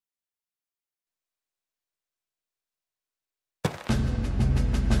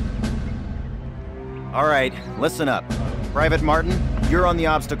All right, listen up. Private Martin, you're on the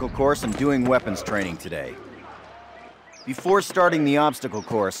obstacle course and doing weapons training today. Before starting the obstacle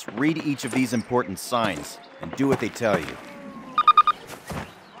course, read each of these important signs and do what they tell you.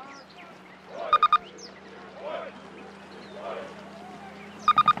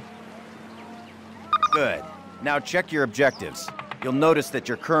 Good. Now check your objectives. You'll notice that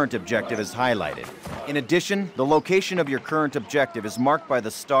your current objective is highlighted. In addition, the location of your current objective is marked by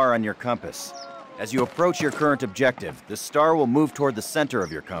the star on your compass. As you approach your current objective, the star will move toward the center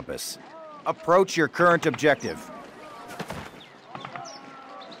of your compass. Approach your current objective.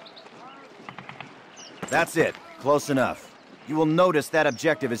 That's it. Close enough. You will notice that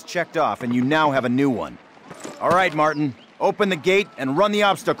objective is checked off and you now have a new one. All right, Martin. Open the gate and run the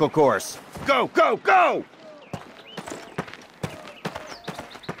obstacle course. Go, go, go!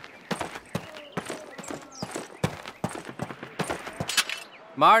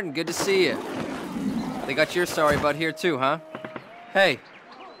 Martin, good to see you. They got your storyboard here too, huh? Hey,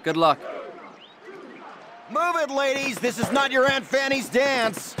 good luck. Move it, ladies! This is not your Aunt Fanny's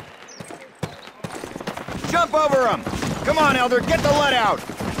dance! Jump over him! Come on, Elder, get the lead out!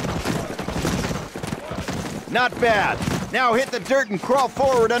 Not bad. Now hit the dirt and crawl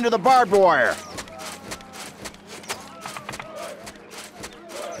forward under the barbed wire.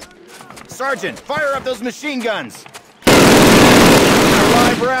 Sergeant, fire up those machine guns!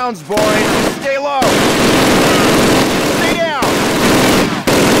 Live rounds, boys! Stay low! Stay down!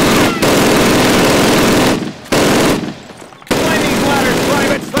 Climb these ladders,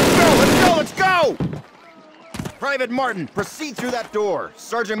 privates! Let's go! Let's go! Let's go! Private Martin, proceed through that door.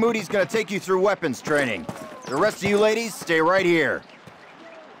 Sergeant Moody's gonna take you through weapons training. The rest of you ladies, stay right here.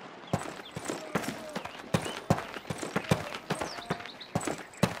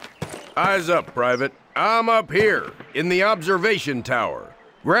 Eyes up, Private. I'm up here, in the observation tower.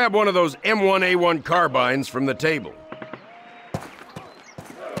 Grab one of those M1A1 carbines from the table.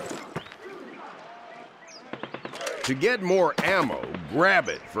 To get more ammo, grab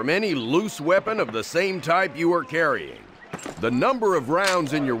it from any loose weapon of the same type you are carrying. The number of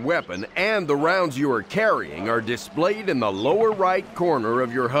rounds in your weapon and the rounds you are carrying are displayed in the lower right corner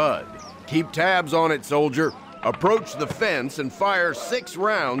of your HUD. Keep tabs on it, soldier. Approach the fence and fire 6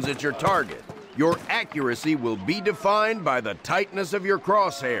 rounds at your target. Your accuracy will be defined by the tightness of your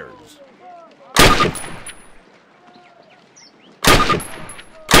crosshairs.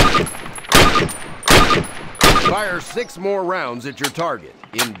 Fire 6 more rounds at your target,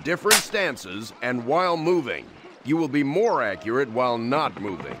 in different stances and while moving. You will be more accurate while not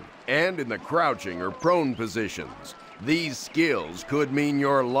moving, and in the crouching or prone positions. These skills could mean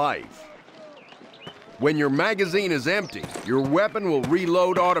your life. When your magazine is empty, your weapon will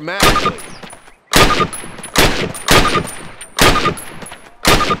reload automatically.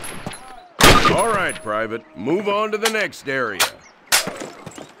 All right, Private, move on to the next area.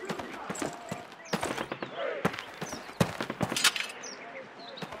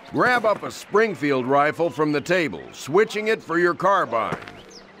 Grab up a Springfield rifle from the table, switching it for your carbine.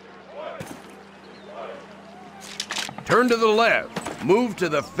 Turn to the left, move to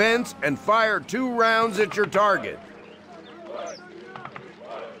the fence, and fire 2 rounds at your target.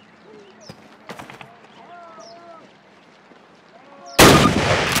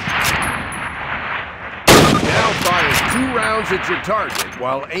 Now fire 2 rounds at your target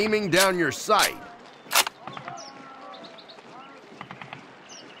while aiming down your sight.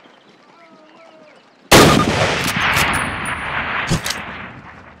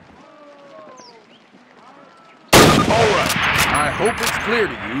 I hope it's clear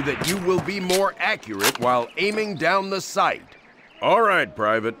to you that you will be more accurate while aiming down the sight. All right,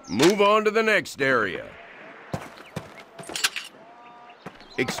 Private, move on to the next area.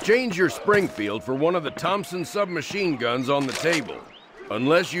 Exchange your Springfield for one of the Thompson submachine guns on the table.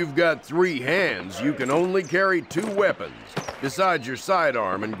 Unless you've got 3 hands, you can only carry 2 weapons, besides your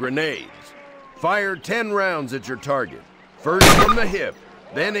sidearm and grenades. Fire 10 rounds at your target, first from the hip,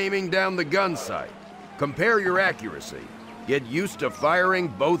 then aiming down the gun sight. Compare your accuracy. Get used to firing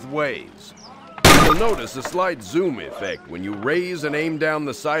both ways. You'll notice a slight zoom effect when you raise and aim down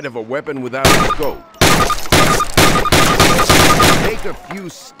the sight of a weapon without a scope. Take a few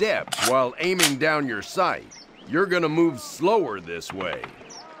steps while aiming down your sight. You're gonna move slower this way.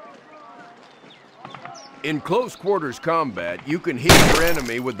 In close quarters combat, you can hit your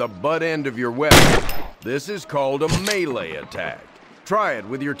enemy with the butt end of your weapon. This is called a melee attack. Try it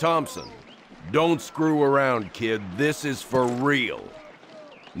with your Thompson. Don't screw around, kid. This is for real.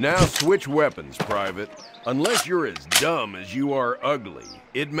 Now switch weapons, Private. Unless you're as dumb as you are ugly,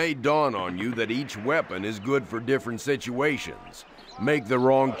 it may dawn on you that each weapon is good for different situations. Make the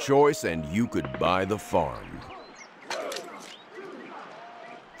wrong choice and you could buy the farm.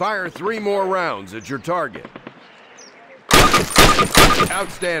 Fire 3 more rounds at your target.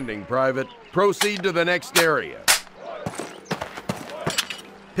 Outstanding, Private. Proceed to the next area.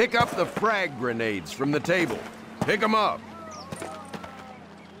 Pick up the frag grenades from the table. Pick them up.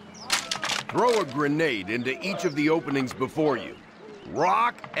 Throw a grenade into each of the openings before you.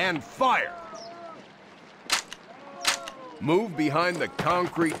 Rock and fire. Move behind the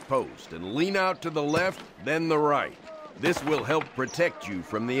concrete post and lean out to the left, then the right. This will help protect you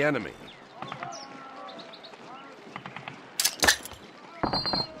from the enemy.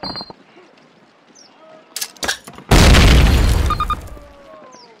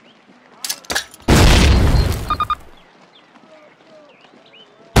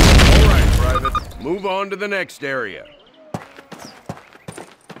 Move on to the next area.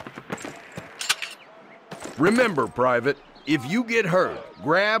 Remember, Private, if you get hurt,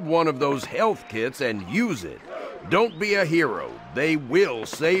 grab one of those health kits and use it. Don't be a hero. They will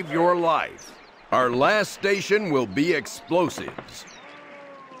save your life. Our last station will be explosives.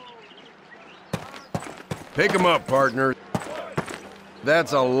 Pick 'em up, partner.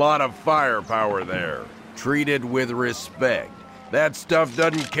 That's a lot of firepower there. Treat it with respect. That stuff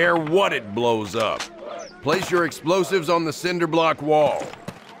doesn't care what it blows up. Place your explosives on the cinder block wall.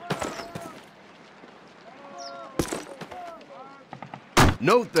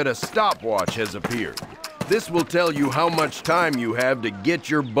 Note that a stopwatch has appeared. This will tell you how much time you have to get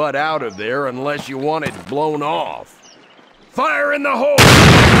your butt out of there unless you want it blown off. Fire in the hole!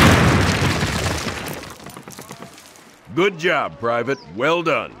 Good job, Private. Well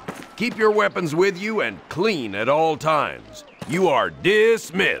done. Keep your weapons with you and clean at all times. You are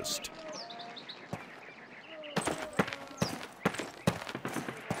dismissed.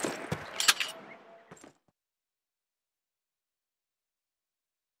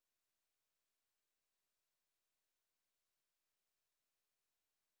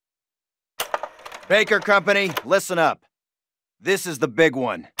 Baker Company, listen up. This is the big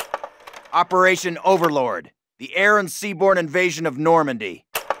one. Operation Overlord, the air and seaborne invasion of Normandy.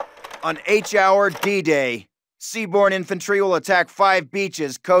 On H-Hour D-Day, seaborne infantry will attack 5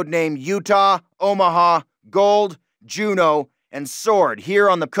 beaches codenamed Utah, Omaha, Gold, Juno, and Sword here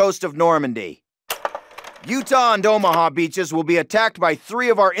on the coast of Normandy. Utah and Omaha beaches will be attacked by 3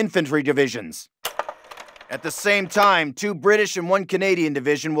 of our infantry divisions. At the same time, 2 British and 1 Canadian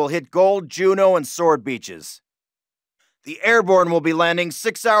division will hit Gold, Juno, and Sword beaches. The airborne will be landing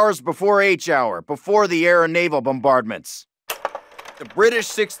 6 hours before H-Hour, before the air and naval bombardments. The British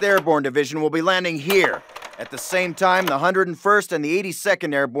 6th Airborne Division will be landing here. At the same time, the 101st and the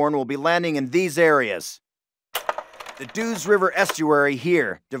 82nd Airborne will be landing in these areas. The Dews River Estuary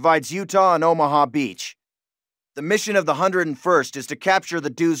here divides Utah and Omaha Beach. The mission of the 101st is to capture the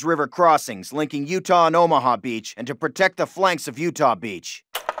Dews River crossings linking Utah and Omaha Beach and to protect the flanks of Utah Beach.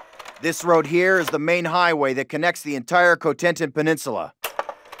 This road here is the main highway that connects the entire Cotentin Peninsula.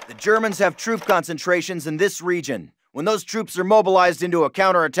 The Germans have troop concentrations in this region. When those troops are mobilized into a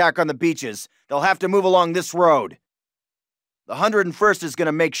counterattack on the beaches, they'll have to move along this road. The 101st is going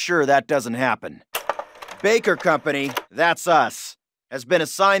to make sure that doesn't happen. Baker Company, that's us, has been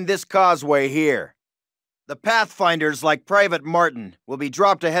assigned this causeway here. The Pathfinders, like Private Martin, will be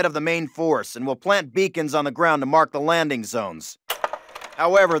dropped ahead of the main force and will plant beacons on the ground to mark the landing zones.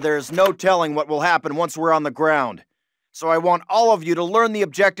 However, there is no telling what will happen once we're on the ground. So I want all of you to learn the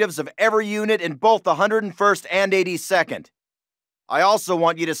objectives of every unit in both the 101st and 82nd. I also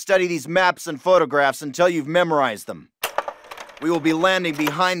want you to study these maps and photographs until you've memorized them. We will be landing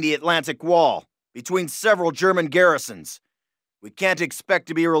behind the Atlantic Wall, between several German garrisons. We can't expect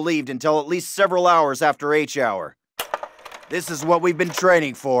to be relieved until at least several hours after H-Hour. This is what we've been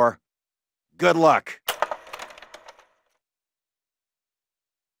training for. Good luck.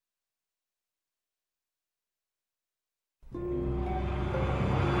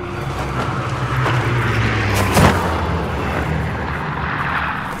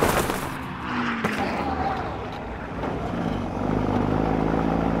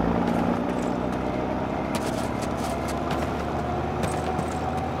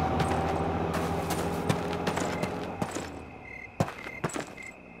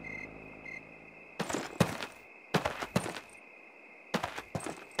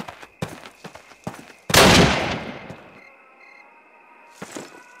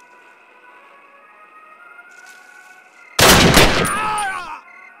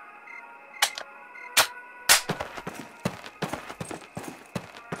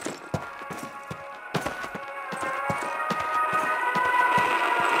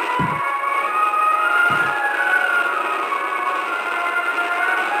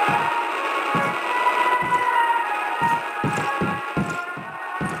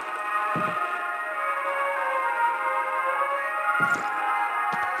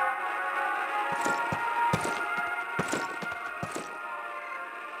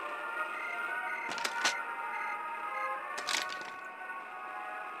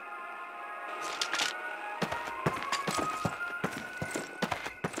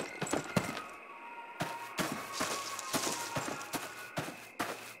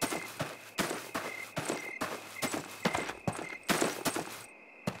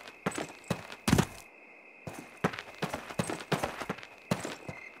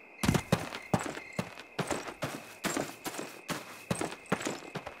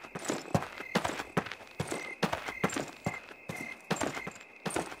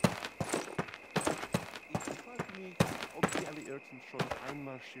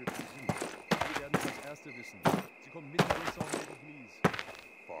 marschiert sind. Wir werden es als Erste wissen. Sie kommen mitten durch Mies.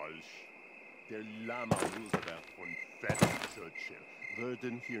 Falsch. Der Lama Roosevelt und Fett Churchill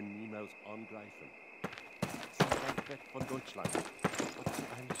würden hier niemals angreifen. Sie sind weit weg von Deutschland. Was ist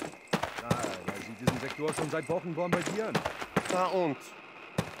eigentlich? Weil sie diesen Sektor schon seit Wochen bombardieren. Na und?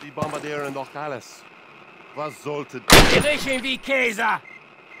 Die bombardieren doch alles. Was sollte... Die riechen wie Käse!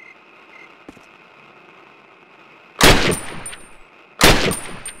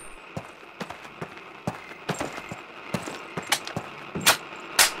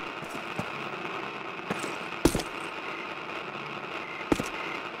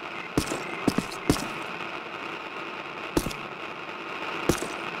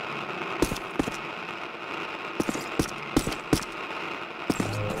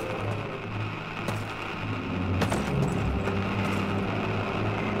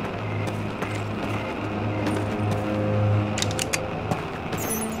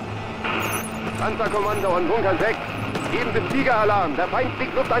 Panzerkommando und Bunker 6. Geben Sie Fliegeralarm. Der Feind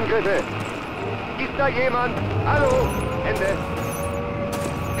fliegt Luftangriffe. Ist da jemand? Hallo? Ende.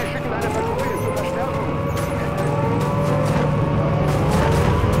 Wir schicken eine Patrouille.